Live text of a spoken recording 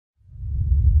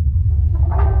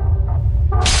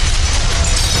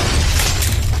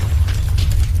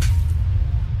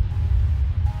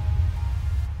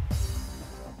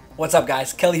What's up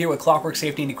guys, Kelly here with Clockwork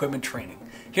Safety and Equipment Training.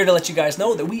 Here to let you guys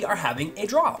know that we are having a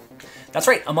draw. That's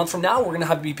right, a month from now we're going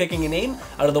to be picking a name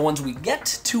out of the ones we get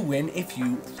to win a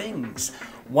few things.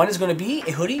 One is going to be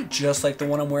a hoodie, just like the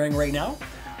one I'm wearing right now.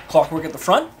 Clockwork at the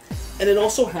front, and it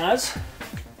also has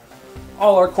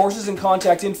all our courses and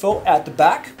contact info at the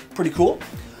back. Pretty cool.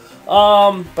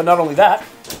 But not only that,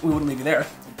 we wouldn't leave you there.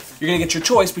 You're going to get your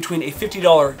choice between a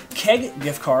 $50 keg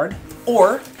gift card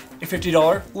or a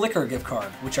 $50 liquor gift card,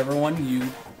 whichever one you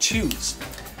choose.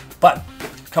 But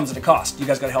it comes at a cost. You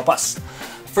guys got to help us.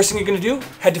 First thing you're going to do,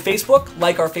 head to Facebook,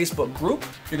 like our Facebook group.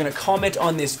 You're going to comment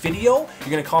on this video.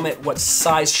 You're going to comment what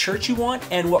size shirt you want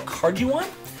and what card you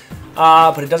want.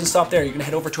 But it doesn't stop there. You're going to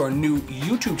head over to our new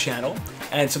YouTube channel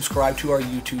and subscribe to our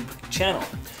YouTube channel.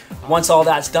 Once all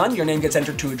that's done, your name gets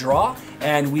entered to a draw,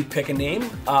 and we pick a name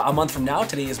a month from now.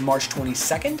 Today is March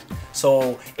 22nd.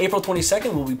 So April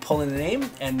 22nd, we'll be pulling a name,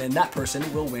 and then that person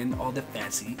will win all the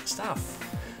fancy stuff.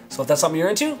 So if that's something you're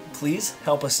into, please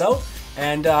help us out.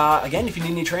 And again, if you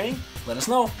need any training, let us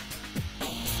know.